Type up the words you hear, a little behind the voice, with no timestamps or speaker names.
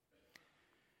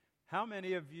How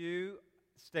many of you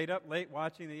stayed up late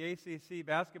watching the ACC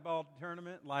basketball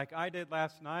tournament like I did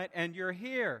last night, and you're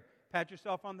here? Pat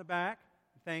yourself on the back.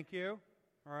 Thank you.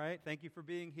 All right. Thank you for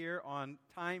being here on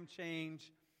Time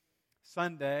Change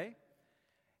Sunday.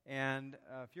 And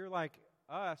if you're like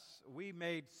us, we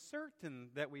made certain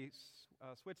that we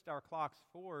switched our clocks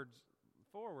forward.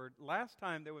 Last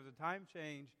time there was a time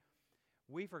change,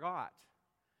 we forgot.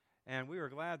 And we were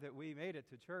glad that we made it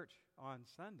to church on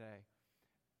Sunday.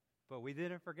 But we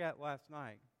didn't forget last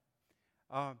night.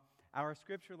 Our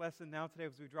scripture lesson now today,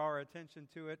 as we draw our attention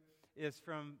to it, is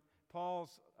from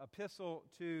Paul's epistle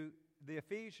to the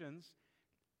Ephesians,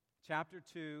 chapter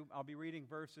 2. I'll be reading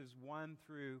verses 1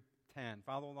 through 10.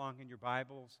 Follow along in your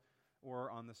Bibles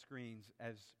or on the screens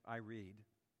as I read.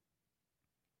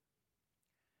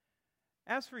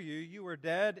 As for you, you were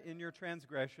dead in your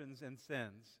transgressions and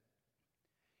sins,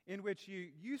 in which you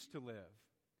used to live,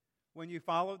 when you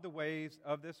followed the ways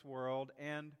of this world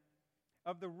and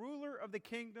of the ruler of the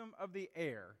kingdom of the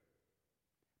air,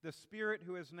 the Spirit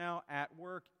who is now at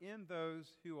work in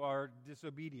those who are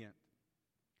disobedient.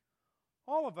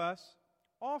 All of us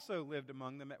also lived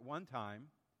among them at one time,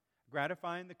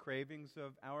 gratifying the cravings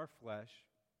of our flesh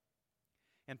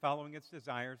and following its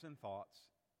desires and thoughts.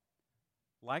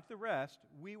 Like the rest,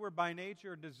 we were by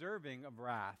nature deserving of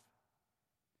wrath.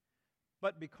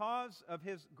 But because of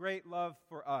His great love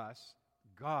for us,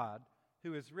 God,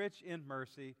 who is rich in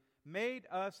mercy, made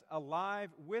us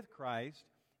alive with Christ,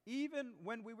 even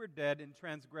when we were dead in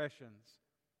transgressions.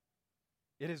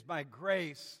 It is by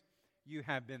grace you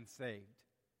have been saved.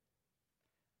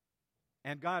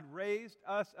 And God raised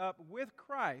us up with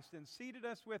Christ and seated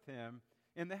us with Him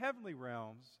in the heavenly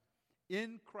realms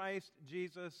in Christ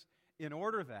Jesus, in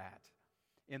order that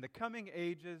in the coming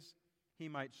ages He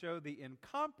might show the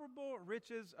incomparable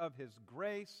riches of His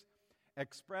grace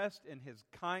expressed in His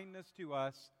kindness to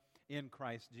us in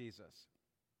Christ Jesus.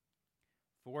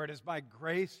 For it is by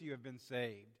grace you have been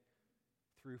saved,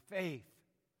 through faith.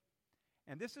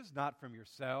 And this is not from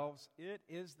yourselves, it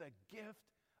is the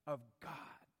gift of God,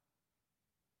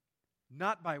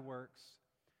 not by works,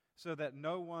 so that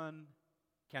no one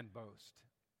can boast.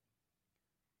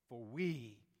 For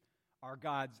we are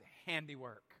God's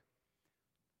handiwork,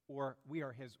 or we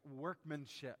are His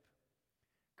workmanship,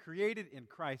 created in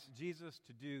Christ Jesus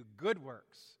to do good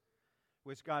works,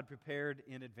 which God prepared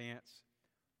in advance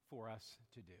for us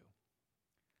to do.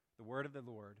 The word of the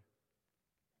Lord.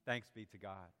 Thanks be to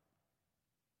God.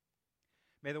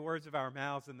 May the words of our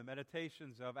mouths and the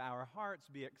meditations of our hearts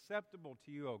be acceptable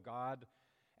to you, O God,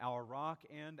 our rock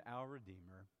and our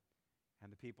Redeemer.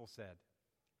 And the people said,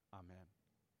 Amen.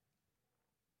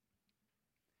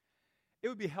 It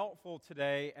would be helpful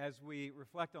today, as we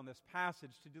reflect on this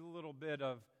passage, to do a little bit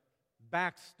of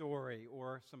backstory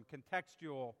or some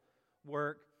contextual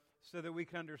work so that we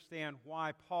can understand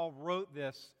why Paul wrote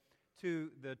this to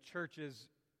the churches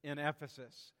in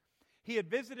Ephesus. He had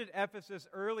visited Ephesus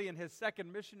early in his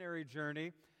second missionary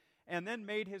journey and then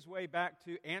made his way back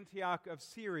to Antioch of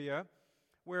Syria,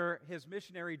 where his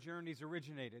missionary journeys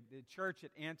originated. The church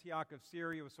at Antioch of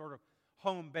Syria was sort of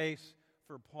home base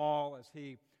for Paul as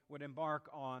he would embark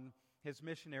on his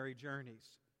missionary journeys.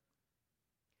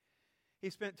 He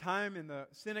spent time in the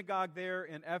synagogue there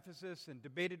in Ephesus and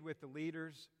debated with the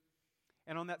leaders.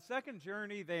 And on that second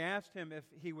journey, they asked him if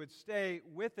he would stay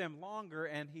with them longer,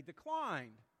 and he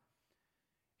declined.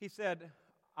 He said,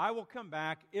 I will come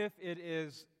back if it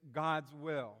is God's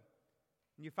will.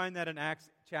 And you find that in Acts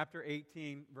chapter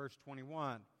 18, verse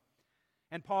 21.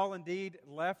 And Paul indeed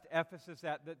left Ephesus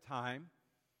at that time,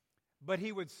 but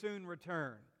he would soon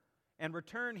return. And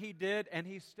return he did, and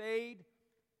he stayed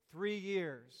 3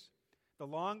 years, the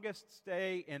longest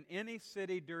stay in any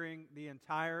city during the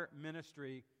entire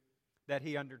ministry that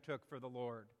he undertook for the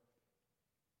Lord.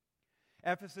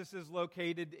 Ephesus is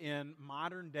located in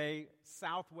modern-day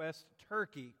southwest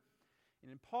Turkey.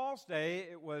 And in Paul's day,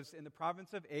 it was in the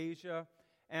province of Asia,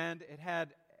 and it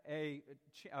had a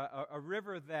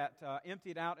river that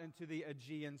emptied out into the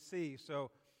Aegean Sea.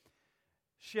 So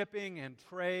shipping and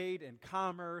trade and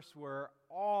commerce were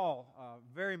all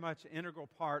very much an integral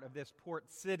part of this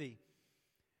port city.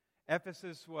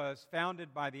 Ephesus was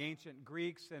founded by the ancient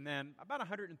Greeks, and then about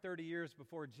 130 years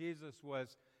before Jesus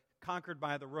was conquered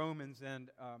by the Romans, and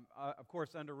of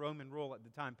course under Roman rule at the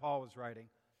time Paul was writing.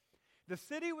 The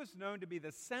city was known to be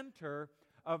the center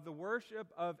of the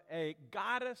worship of a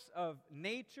goddess of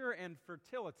nature and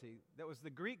fertility. That was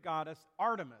the Greek goddess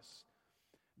Artemis.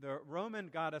 The Roman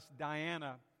goddess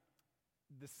Diana,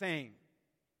 the same.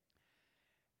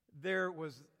 There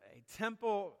was a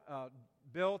temple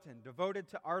built and devoted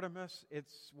to Artemis.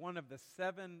 It's one of the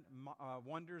seven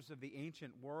wonders of the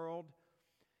ancient world.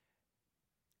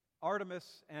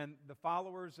 Artemis and the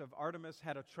followers of Artemis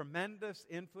had a tremendous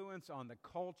influence on the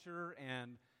culture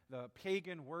and the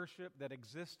pagan worship that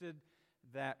existed,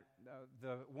 that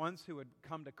the ones who had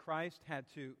come to Christ had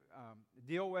to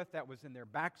deal with. That was in their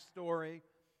backstory.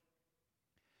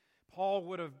 Paul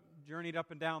would have journeyed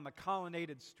up and down the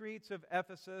colonnaded streets of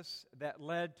Ephesus that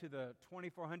led to the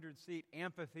 2,400-seat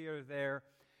amphitheater there.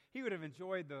 He would have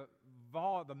enjoyed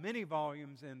the many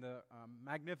volumes in the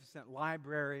magnificent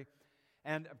library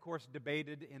and, of course,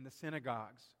 debated in the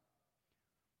synagogues.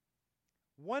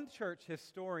 One church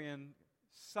historian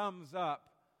sums up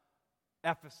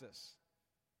Ephesus.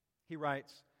 He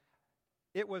writes,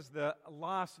 "It was the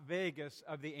Las Vegas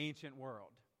of the ancient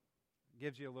world."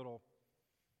 Gives you a little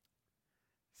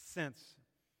sense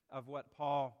of what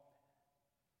Paul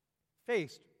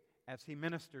faced as he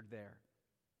ministered there.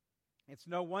 It's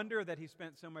no wonder that he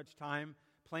spent so much time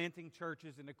planting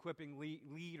churches and equipping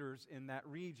leaders in that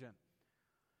region.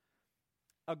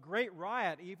 A great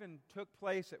riot even took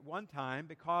place at one time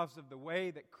because of the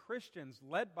way that Christians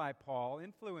led by Paul,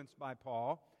 influenced by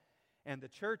Paul, and the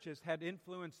churches had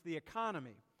influenced the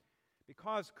economy.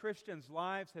 Because Christians'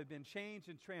 lives had been changed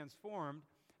and transformed,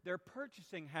 their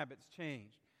purchasing habits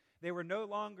changed. They were no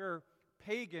longer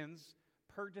pagans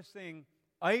purchasing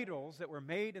idols that were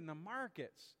made in the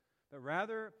markets, but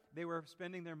rather they were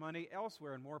spending their money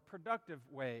elsewhere in more productive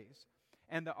ways.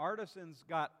 And the artisans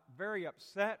got very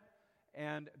upset,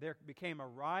 and there became a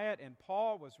riot, and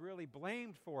Paul was really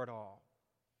blamed for it all.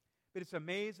 But it's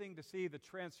amazing to see the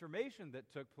transformation that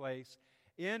took place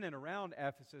in and around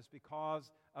Ephesus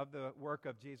because of the work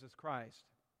of Jesus Christ.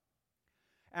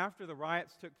 After the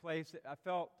riots took place,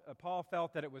 Paul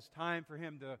felt that it was time for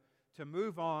him to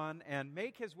move on and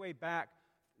make his way back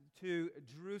to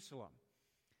Jerusalem.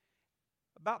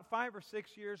 About 5 or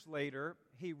 6 years later,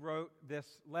 he wrote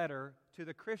this letter to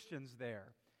the Christians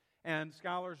there. And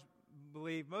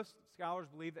most scholars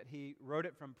believe that he wrote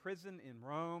it from prison in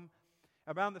Rome,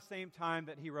 around the same time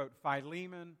that he wrote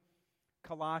Philemon,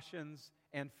 Colossians,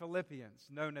 and Philippians,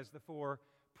 known as the 4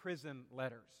 prison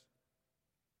letters.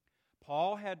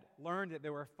 Paul had learned that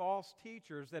there were false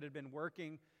teachers that had been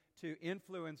working to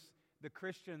influence the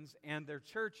Christians and their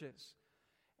churches.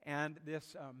 And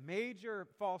this major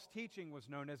false teaching was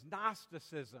known as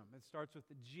Gnosticism. It starts with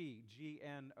the G,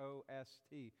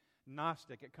 G-N-O-S-T,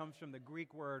 Gnostic. It comes from the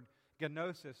Greek word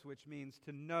gnosis, which means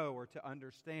to know or to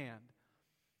understand,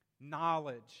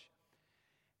 knowledge.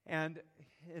 And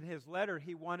in his letter,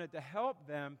 he wanted to help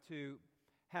them to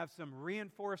have some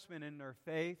reinforcement in their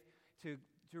faith, to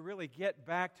really get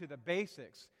back to the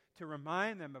basics, to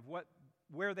remind them of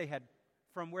where they had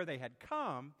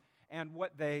come and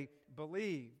what they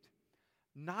believed.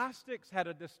 Gnostics had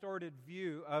a distorted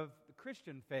view of the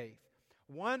Christian faith.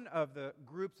 One of the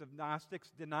groups of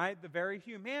Gnostics denied the very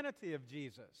humanity of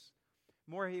Jesus.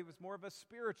 He was more of a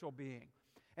spiritual being.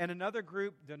 And another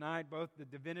group denied both the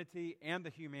divinity and the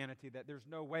humanity, that there's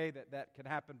no way that could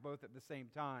happen both at the same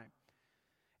time.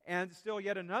 And still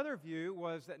yet another view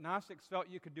was that Gnostics felt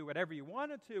you could do whatever you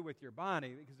wanted to with your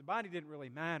body, because the body didn't really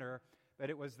matter, but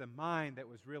it was the mind that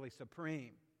was really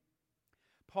supreme.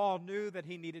 Paul knew that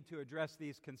he needed to address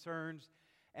these concerns,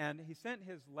 and he sent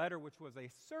his letter, which was a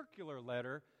circular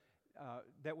letter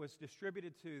that was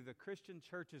distributed to the Christian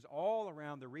churches all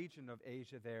around the region of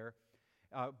Asia there,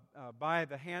 by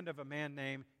the hand of a man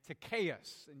named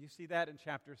Tychicus. And you see that in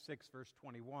chapter 6, verse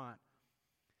 21.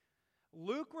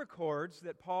 Luke records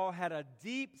that Paul had a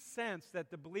deep sense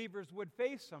that the believers would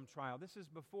face some trial. This is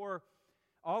before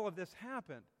all of this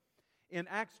happened. In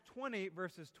Acts 20,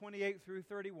 verses 28 through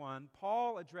 31,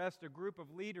 Paul addressed a group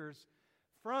of leaders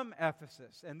from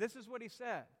Ephesus. And this is what he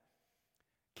said: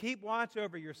 "Keep watch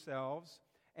over yourselves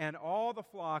and all the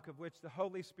flock of which the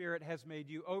Holy Spirit has made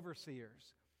you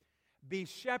overseers. Be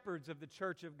shepherds of the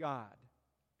church of God,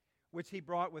 which he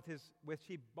bought with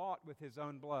his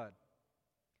own blood."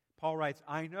 Paul writes,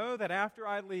 "I know that after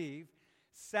I leave,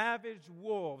 savage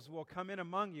wolves will come in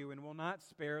among you and will not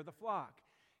spare the flock."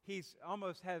 He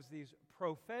almost has these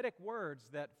prophetic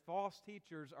words that false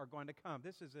teachers are going to come.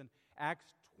 This is in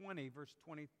Acts 20, verse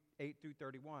 28 through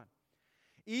 31.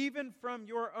 "Even from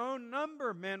your own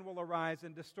number men will arise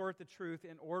and distort the truth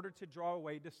in order to draw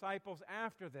away disciples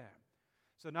after them."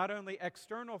 So not only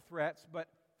external threats,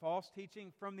 but false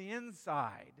teaching from the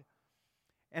inside.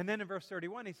 And then in verse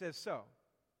 31 he says, "So,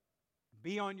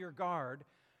 be on your guard.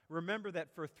 Remember that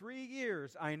for 3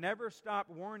 years I never stopped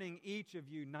warning each of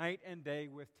you night and day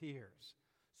with tears."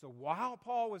 So while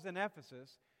Paul was in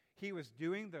Ephesus, he was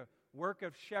doing the work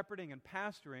of shepherding and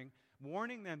pastoring,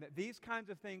 warning them that these kinds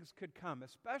of things could come,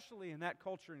 especially in that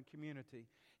culture and community.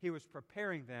 He was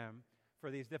preparing them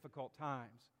for these difficult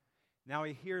times. Now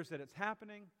he hears that it's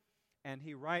happening, and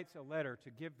he writes a letter to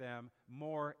give them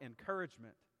more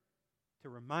encouragement, to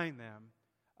remind them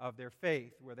of their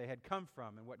faith, where they had come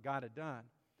from, and what God had done.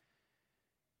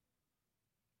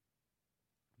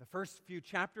 The first few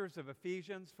chapters of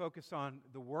Ephesians focus on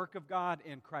the work of God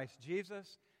in Christ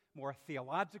Jesus, more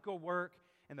theological work,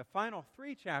 and the final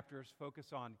 3 chapters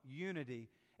focus on unity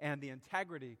and the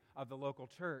integrity of the local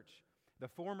church. The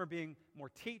former being more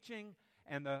teaching,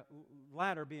 and the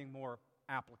latter being more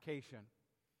application.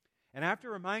 And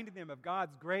after reminding them of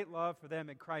God's great love for them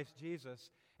in Christ Jesus,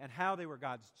 and how they were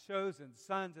God's chosen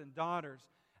sons and daughters,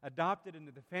 adopted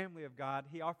into the family of God,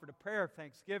 he offered a prayer of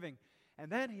thanksgiving. And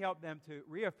then he helped them to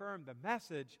reaffirm the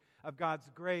message of God's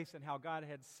grace and how God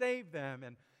had saved them,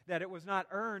 and that it was not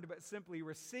earned but simply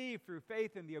received through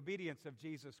faith in the obedience of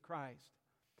Jesus Christ.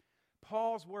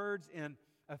 Paul's words in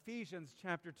Ephesians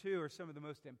chapter 2 are some of the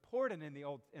most important in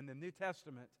the New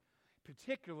Testament,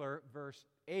 particular verse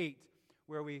 8,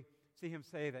 where we see him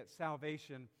say that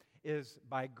salvation is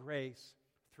by grace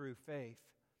through faith.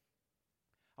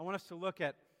 I want us to look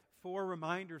at 4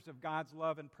 reminders of God's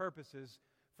love and purposes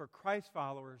for Christ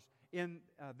followers in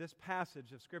this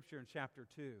passage of Scripture in chapter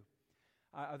 2.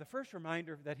 The first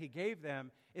reminder that he gave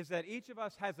them is that each of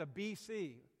us has a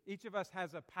BC. Each of us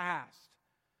has a past.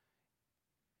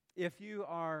 If you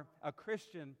are a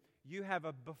Christian, you have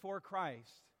a before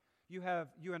Christ. You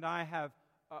and I have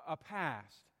a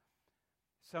past.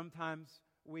 Sometimes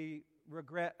we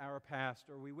regret our past,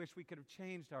 or we wish we could have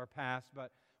changed our past,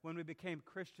 but when we became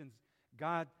Christians,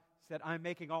 God said, I'm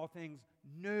making all things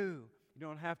new. You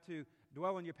don't have to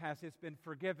dwell on your past. It's been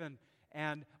forgiven,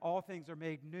 and all things are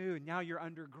made new, and now you're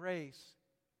under grace.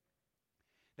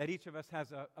 That each of us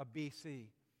has a BC,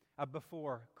 a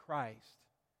before Christ.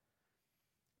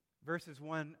 Verses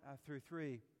 1 through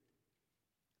 3.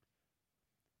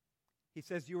 He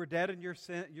says, you were dead in your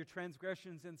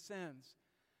transgressions and sins.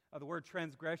 The word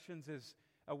transgressions is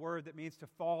a word that means to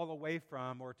fall away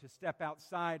from or to step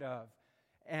outside of.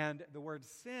 And the word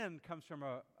sin comes from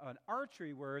an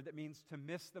archery word that means to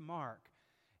miss the mark.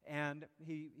 And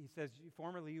he says,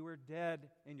 formerly you were dead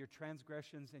in your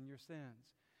transgressions and your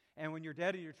sins. And when you're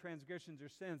dead in your transgressions or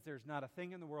sins, there's not a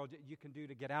thing in the world that you can do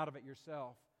to get out of it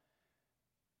yourself.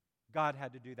 God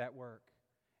had to do that work.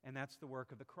 And that's the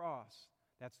work of the cross.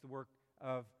 That's the work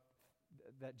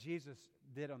that Jesus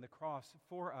did on the cross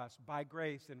for us by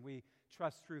grace, and we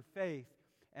trust through faith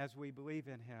as we believe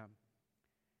in him.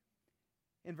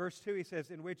 In verse 2, he says,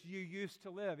 in which you used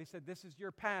to live. He said, this is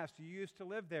your past. You used to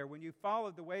live there when you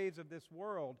followed the ways of this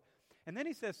world. And then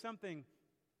he says something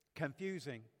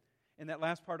confusing in that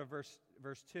last part of verse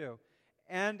 2.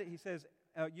 And he says,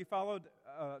 you followed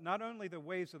not only the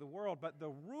ways of the world, but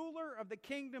the ruler of the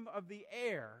kingdom of the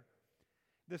air,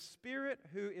 the spirit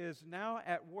who is now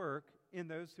at work in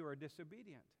those who are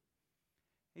disobedient.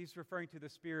 He's referring to the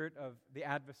spirit of the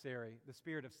adversary, the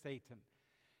spirit of Satan.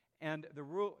 And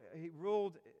he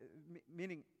ruled,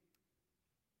 meaning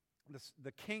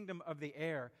the kingdom of the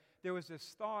air. There was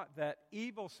this thought that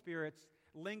evil spirits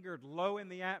lingered low in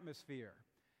the atmosphere.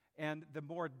 And the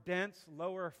more dense,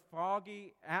 lower,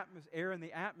 foggy air in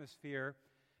the atmosphere,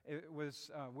 it was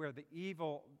where the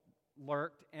evil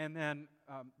lurked. And then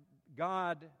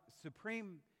God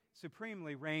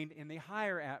supremely reigned in the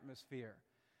higher atmosphere.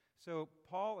 So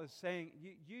Paul is saying,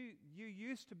 you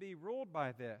used to be ruled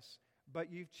by this, but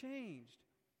you've changed.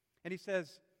 And he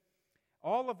says,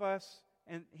 all of us,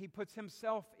 and he puts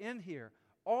himself in here,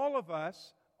 all of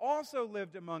us also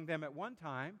lived among them at one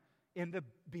time in the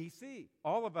BC.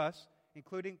 All of us,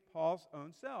 including Paul's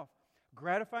own self,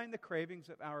 gratifying the cravings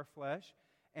of our flesh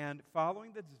and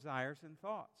following the desires and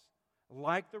thoughts.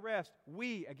 Like the rest,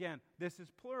 we, again, this is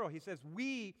plural. He says,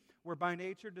 we were by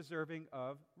nature deserving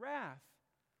of wrath.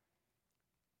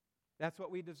 That's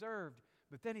what we deserved.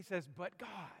 But then he says, but God.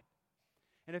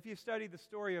 And if you study the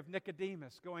story of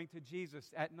Nicodemus going to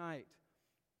Jesus at night,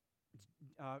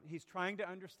 he's trying to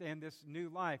understand this new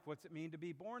life. What's it mean to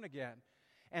be born again?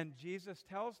 And Jesus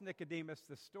tells Nicodemus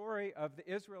the story of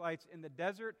the Israelites in the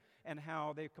desert and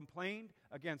how they complained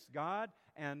against God,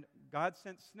 and God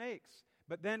sent snakes.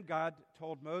 But then God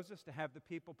told Moses to have the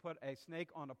people put a snake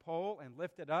on a pole and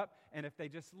lift it up, and if they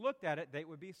just looked at it, they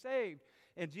would be saved.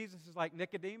 And Jesus is like,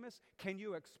 Nicodemus, can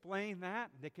you explain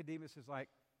that? Nicodemus is like,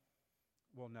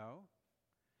 well, no.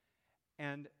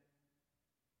 And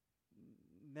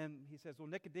then he says, well,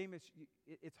 Nicodemus,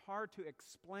 it's hard to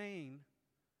explain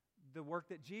the work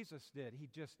that Jesus did. He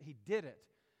did it.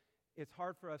 It's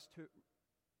hard for us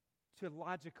to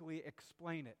logically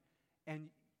explain it. And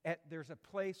there's a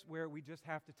place where we just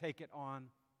have to take it on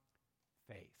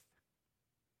faith.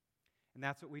 And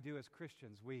that's what we do as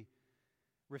Christians. We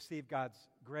receive God's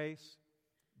grace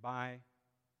by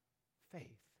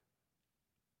faith.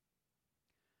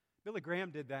 Billy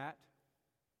Graham did that.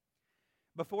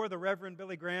 Before the Reverend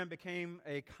Billy Graham became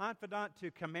a confidant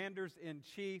to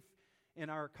commanders-in-chief in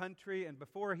our country, and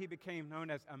before he became known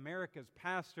as America's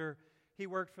pastor, he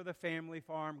worked for the family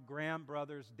farm Graham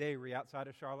Brothers Dairy outside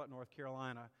of Charlotte, North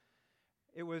Carolina.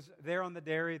 It was there on the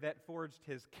dairy that forged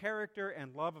his character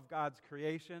and love of God's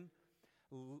creation.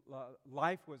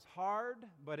 Life was hard,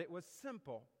 but it was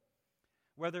simple.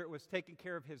 Whether it was taking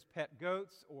care of his pet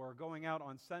goats or going out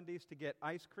on Sundays to get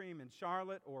ice cream in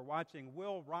Charlotte or watching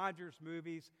Will Rogers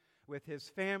movies with his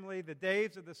family, the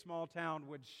days of the small town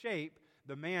would shape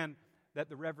the man that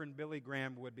the Reverend Billy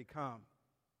Graham would become.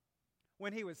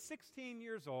 When he was 16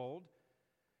 years old,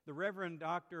 the Reverend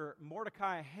Dr.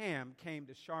 Mordecai Ham came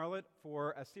to Charlotte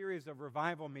for a series of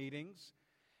revival meetings,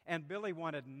 and Billy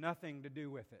wanted nothing to do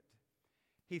with it.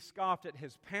 He scoffed at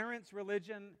his parents'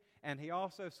 religion, and he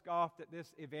also scoffed at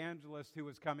this evangelist who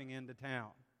was coming into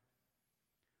town.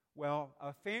 Well,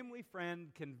 a family friend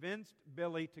convinced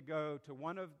Billy to go to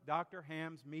one of Dr.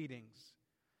 Ham's meetings.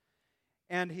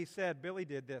 And he said, Billy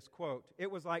did this, quote,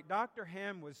 "It was like Dr.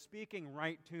 Ham was speaking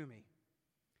right to me.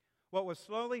 What was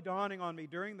slowly dawning on me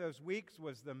during those weeks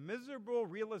was the miserable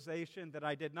realization that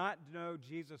I did not know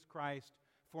Jesus Christ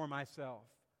for myself.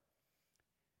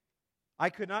 I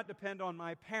could not depend on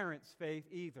my parents' faith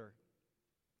either."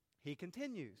 He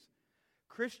continues,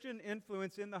 "Christian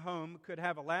influence in the home could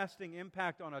have a lasting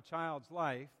impact on a child's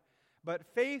life, but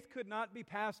faith could not be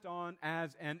passed on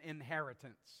as an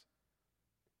inheritance,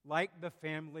 like the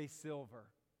family silver.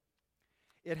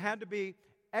 It had to be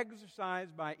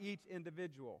exercised by each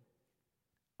individual.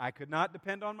 I could not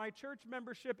depend on my church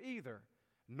membership either,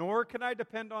 nor could I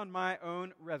depend on my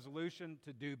own resolution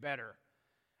to do better.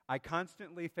 I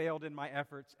constantly failed in my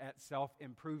efforts at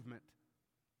self-improvement."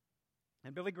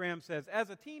 And Billy Graham says,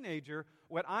 "As a teenager,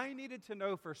 what I needed to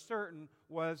know for certain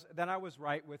was that I was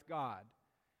right with God.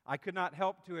 I could not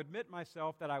help to admit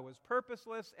myself that I was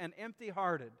purposeless and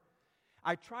empty-hearted.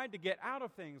 I tried to get out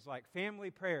of things like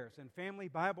family prayers and family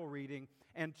Bible reading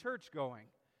and church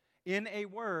going. In a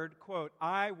word, quote,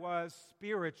 I was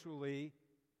spiritually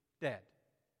dead."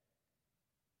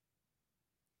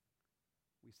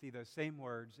 We see those same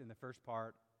words in the first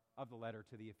part of the letter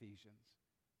to the Ephesians.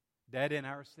 Dead in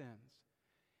our sins.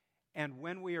 And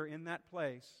when we are in that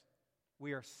place,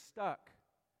 we are stuck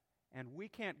and we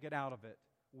can't get out of it.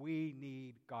 We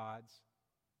need God's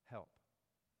help.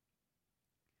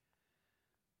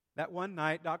 That one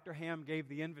night, Dr. Ham gave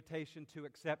the invitation to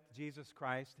accept Jesus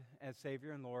Christ as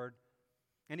Savior and Lord.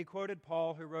 And he quoted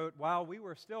Paul, who wrote, "While we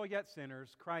were still yet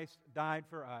sinners, Christ died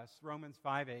for us," Romans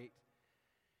 5:8.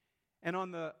 And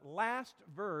on the last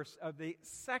verse of the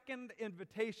second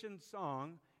invitation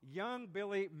song, young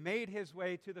Billy made his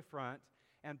way to the front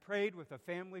and prayed with a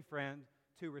family friend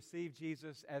to receive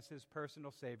Jesus as his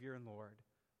personal Savior and Lord.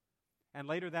 And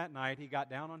later that night, he got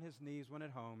down on his knees when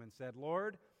at home and said,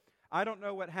 "Lord, I don't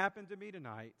know what happened to me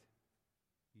tonight.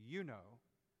 You know.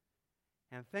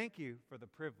 And thank you for the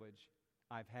privilege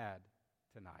I've had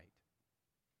tonight."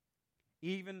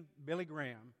 Even Billy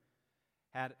Graham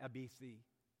had a BC.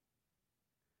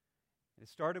 It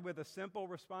started with a simple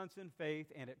response in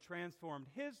faith, and it transformed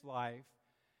his life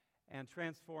and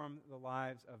transformed the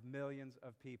lives of millions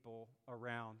of people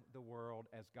around the world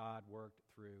as God worked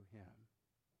through him.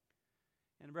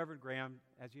 And Reverend Graham,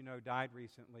 as you know, died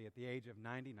recently at the age of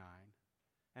 99.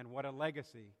 And what a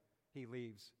legacy he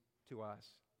leaves to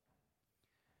us.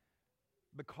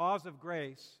 Because of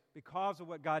grace, because of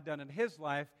what God done in his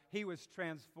life, he was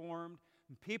transformed.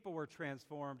 People were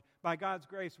transformed. By God's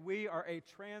grace, we are a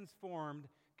transformed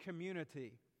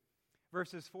community.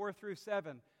 Verses 4 through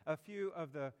 7, a few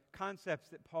of the concepts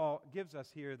that Paul gives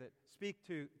us here that speak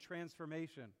to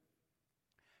transformation.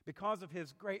 Because of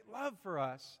his great love for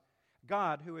us,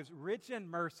 God, who is rich in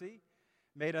mercy,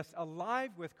 made us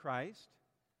alive with Christ,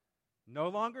 no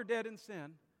longer dead in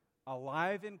sin,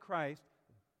 alive in Christ.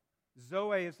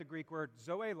 Zoe is the Greek word,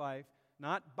 Zoe life,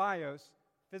 not bios,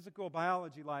 physical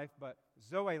biology life, but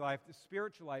Zoe life, the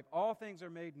spiritual life. All things are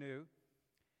made new.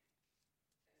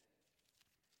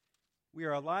 We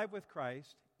are alive with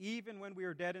Christ, even when we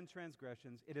are dead in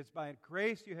transgressions. It is by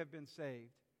grace you have been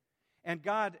saved. And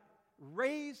God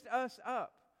raised us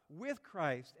up with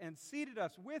Christ and seated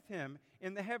us with him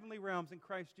in the heavenly realms in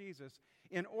Christ Jesus,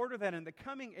 in order that in the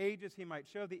coming ages he might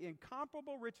show the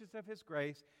incomparable riches of his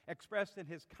grace expressed in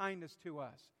his kindness to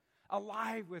us.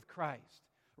 Alive with Christ,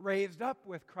 raised up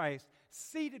with Christ,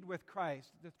 seated with Christ,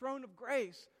 the throne of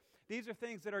grace. These are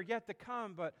things that are yet to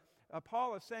come, but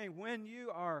Paul is saying when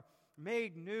you are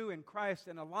made new in Christ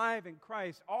and alive in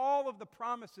Christ, all of the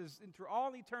promises and through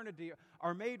all eternity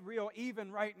are made real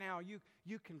even right now.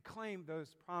 You can claim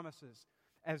those promises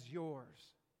as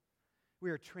yours. We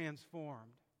are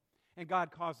transformed. And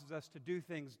God causes us to do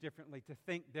things differently, to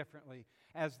think differently,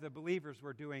 as the believers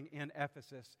were doing in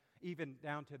Ephesus, even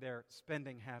down to their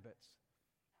spending habits.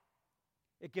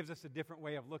 It gives us a different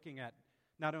way of looking at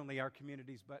not only our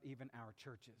communities, but even our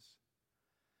churches.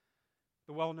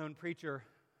 The well-known preacher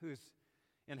who's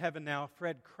in heaven now,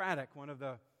 Fred Craddock, one of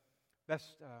the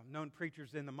best known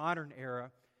preachers in the modern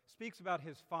era, speaks about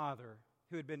his father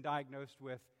who had been diagnosed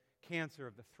with cancer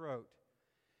of the throat.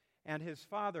 And his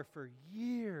father for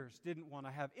years didn't want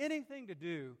to have anything to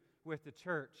do with the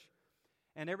church.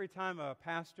 And every time a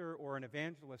pastor or an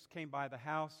evangelist came by the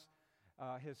house,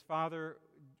 his father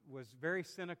was very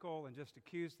cynical and just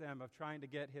accused them of trying to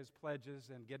get his pledges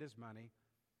and get his money.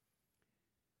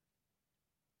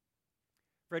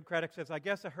 Fred Craddock says, I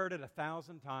guess I heard it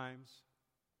 1,000 times,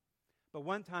 but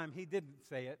one time he didn't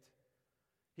say it.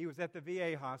 He was at the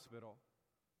VA hospital.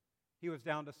 He was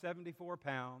down to 74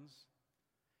 pounds.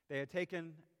 They had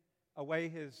taken away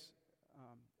his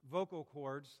vocal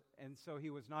cords, and so he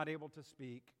was not able to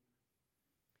speak.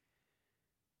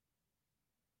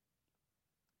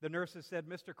 The nurses said,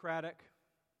 Mr. Craddock,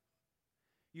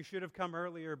 you should have come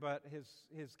earlier, but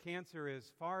his cancer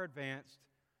is far advanced.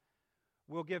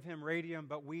 We'll give him radium,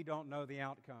 but we don't know the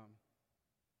outcome.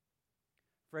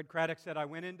 Fred Craddock said, I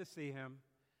went in to see him,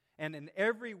 and in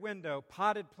every window,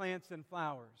 potted plants and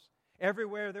flowers.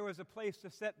 Everywhere there was a place to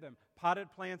set them,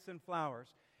 potted plants and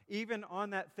flowers. Even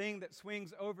on that thing that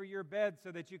swings over your bed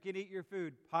so that you can eat your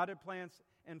food, potted plants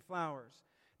and flowers.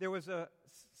 There was a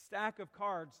stack of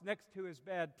cards next to his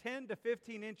bed, 10 to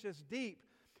 15 inches deep.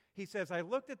 He says, I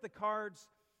looked at the cards,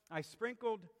 I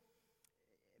sprinkled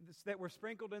that were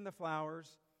sprinkled in the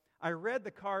flowers. I read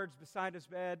the cards beside his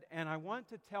bed, and I want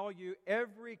to tell you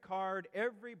every card,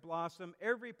 every blossom,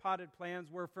 every potted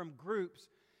plants were from groups,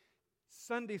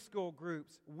 Sunday school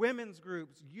groups, women's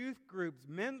groups, youth groups,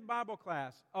 men's Bible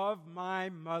class of my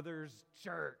mother's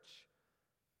church.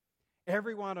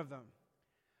 Every one of them.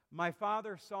 My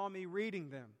father saw me reading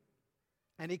them,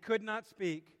 and he could not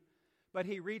speak, but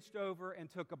he reached over and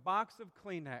took a box of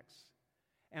Kleenex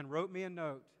and wrote me a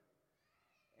note.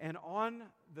 And on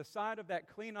the side of that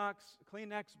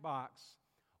Kleenex box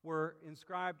were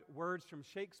inscribed words from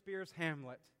Shakespeare's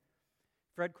Hamlet.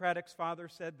 Fred Craddock's father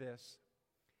said this,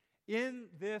 in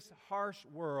this harsh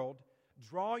world,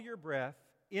 draw your breath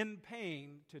in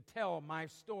pain to tell my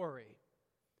story.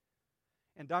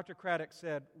 And Dr. Craddock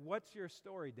said, what's your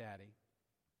story, Daddy?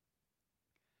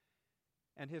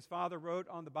 And his father wrote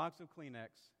on the box of Kleenex,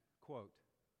 quote,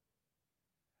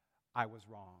 I was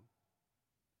wrong.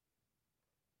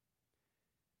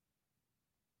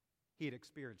 He had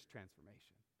experienced transformation.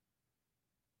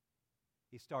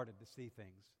 He started to see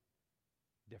things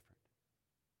different.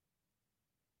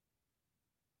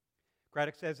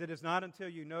 Craddock says, it is not until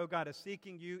you know God is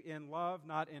seeking you in love,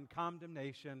 not in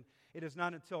condemnation. It is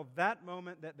not until that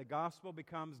moment that the gospel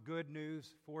becomes good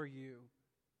news for you.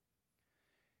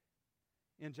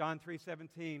 In John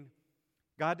 3:17,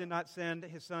 God did not send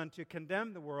his Son to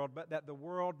condemn the world, but that the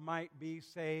world might be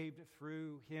saved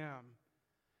through him.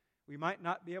 We might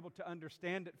not be able to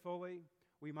understand it fully.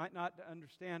 We might not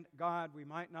understand God. We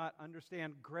might not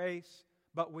understand grace,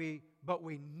 but we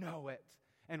know it,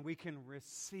 and we can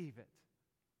receive it.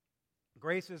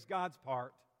 Grace is God's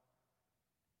part.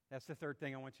 That's the third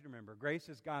thing I want you to remember. Grace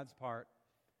is God's part.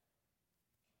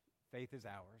 Faith is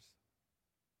ours.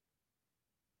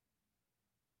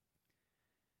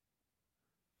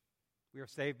 We are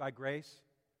saved by grace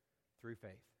through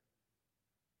faith.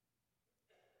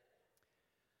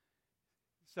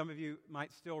 Some of you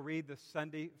might still read the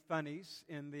Sunday funnies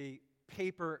in the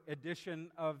paper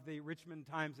edition of the Richmond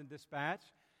Times and Dispatch,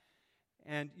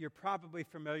 and you're probably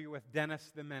familiar with Dennis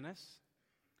the Menace,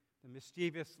 the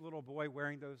mischievous little boy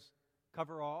wearing those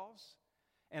coveralls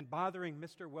and bothering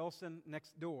Mr. Wilson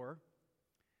next door.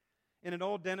 In an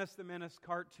old Dennis the Menace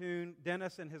cartoon,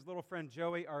 Dennis and his little friend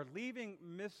Joey are leaving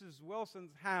Mrs.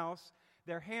 Wilson's house,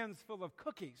 their hands full of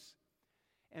cookies.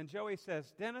 And Joey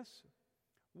says, Dennis,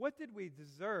 what did we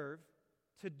deserve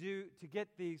to do to get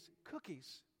these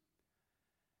cookies?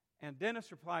 And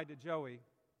Dennis replied to Joey,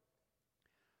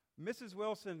 Mrs.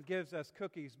 Wilson gives us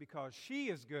cookies because she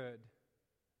is good,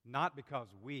 not because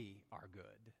we are good.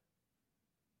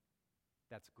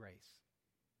 That's grace.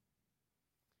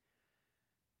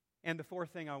 And the fourth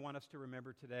thing I want us to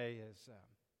remember today is,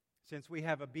 since we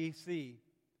have a BC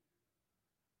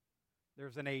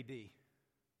there's an AD. The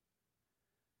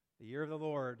year of the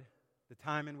Lord, the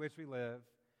time in which we live,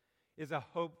 is a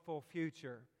hopeful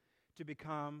future to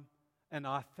become an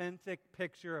authentic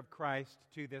picture of Christ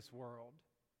to this world.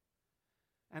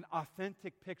 An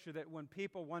authentic picture that when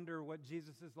people wonder what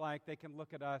Jesus is like, they can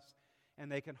look at us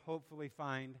and they can hopefully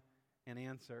find an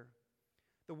answer.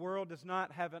 The world does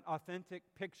not have an authentic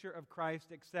picture of Christ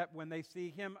except when they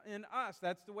see Him in us.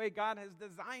 That's the way God has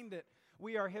designed it.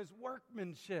 We are His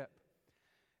workmanship.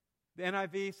 The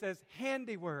NIV says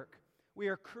handiwork. We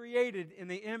are created in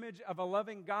the image of a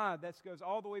loving God. That goes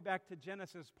all the way back to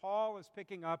Genesis. Paul is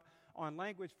picking up on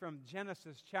language from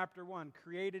Genesis chapter 1.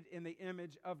 Created in the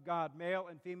image of God. Male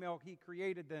and female, He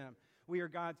created them. We are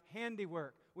God's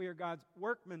handiwork. We are God's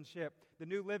workmanship. The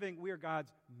New Living, we are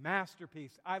God's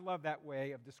masterpiece. I love that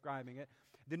way of describing it.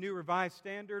 The New Revised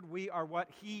Standard, we are what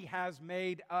He has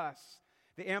made us.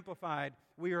 The Amplified,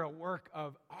 we are a work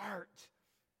of art.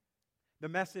 The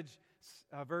Message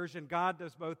version, God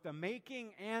does both the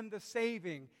making and the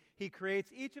saving. He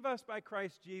creates each of us by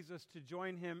Christ Jesus to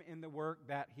join Him in the work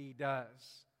that He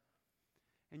does.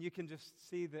 And you can just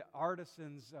see the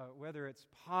artisans, whether it's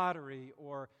pottery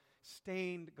or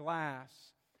stained glass,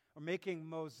 or making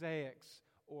mosaics,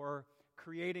 or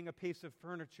creating a piece of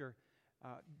furniture.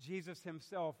 Jesus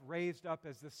Himself raised up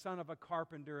as the son of a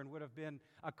carpenter and would have been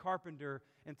a carpenter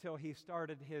until He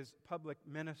started His public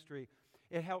ministry.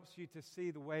 It helps you to see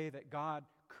the way that God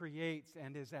creates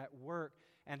and is at work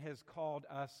and has called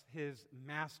us His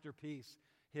masterpiece,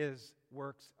 His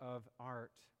works of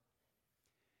art.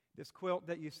 This quilt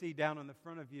that you see down on the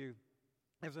front of you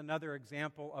is another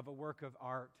example of a work of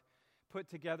art, put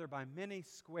together by many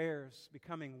squares,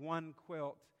 becoming one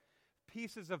quilt.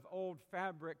 Pieces of old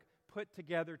fabric put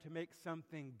together to make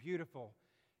something beautiful.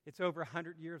 It's over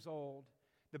 100 years old.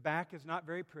 The back is not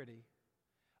very pretty.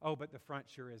 Oh, but the front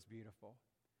sure is beautiful.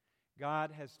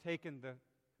 God has taken the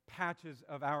patches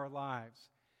of our lives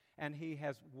and He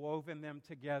has woven them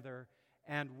together,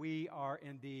 and we are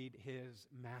indeed His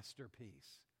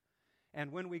masterpiece.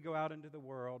 And when we go out into the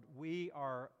world, we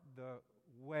are the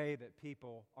way that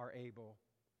people are able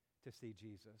to see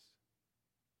Jesus.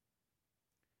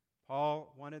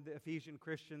 Paul wanted the Ephesian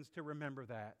Christians to remember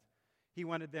that. He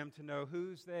wanted them to know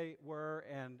whose they were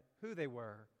and who they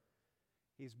were.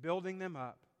 He's building them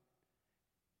up,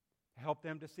 help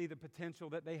them to see the potential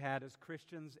that they had as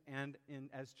Christians and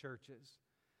as churches.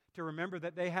 To remember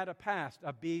that they had a past,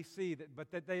 a BC, but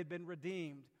that they had been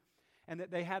redeemed. And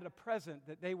that they had a present,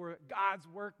 that they were God's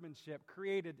workmanship,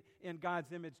 created in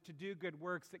God's image to do good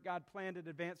works that God planned in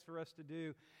advance for us to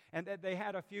do. And that they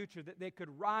had a future, that they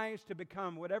could rise to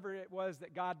become whatever it was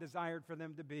that God desired for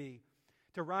them to be.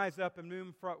 To rise up and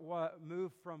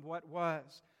move from what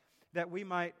was. That we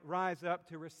might rise up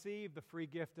to receive the free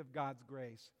gift of God's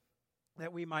grace.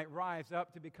 That we might rise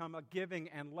up to become a giving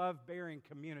and love-bearing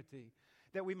community.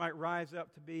 That we might rise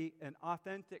up to be an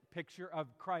authentic picture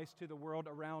of Christ to the world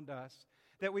around us.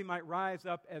 That we might rise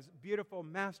up as beautiful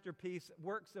masterpiece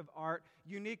works of art,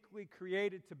 uniquely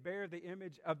created to bear the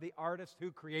image of the artist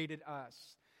who created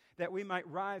us. That we might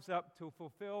rise up to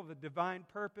fulfill the divine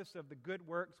purpose of the good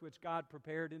works which God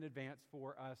prepared in advance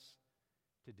for us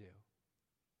to do.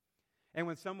 And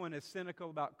when someone is cynical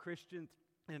about Christians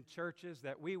and churches,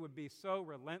 that we would be so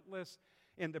relentless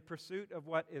in the pursuit of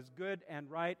what is good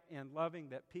and right and loving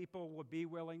that people will be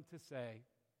willing to say,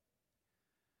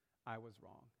 I was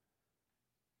wrong.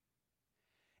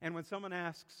 And when someone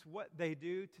asks what they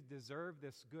do to deserve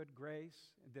this good grace,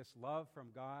 this love from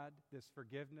God, this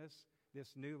forgiveness, this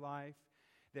new life,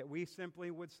 that we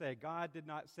simply would say, God did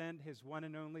not send His one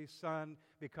and only Son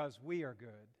because we are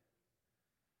good,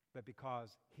 but because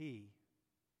He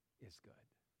is good.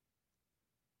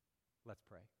 Let's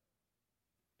pray.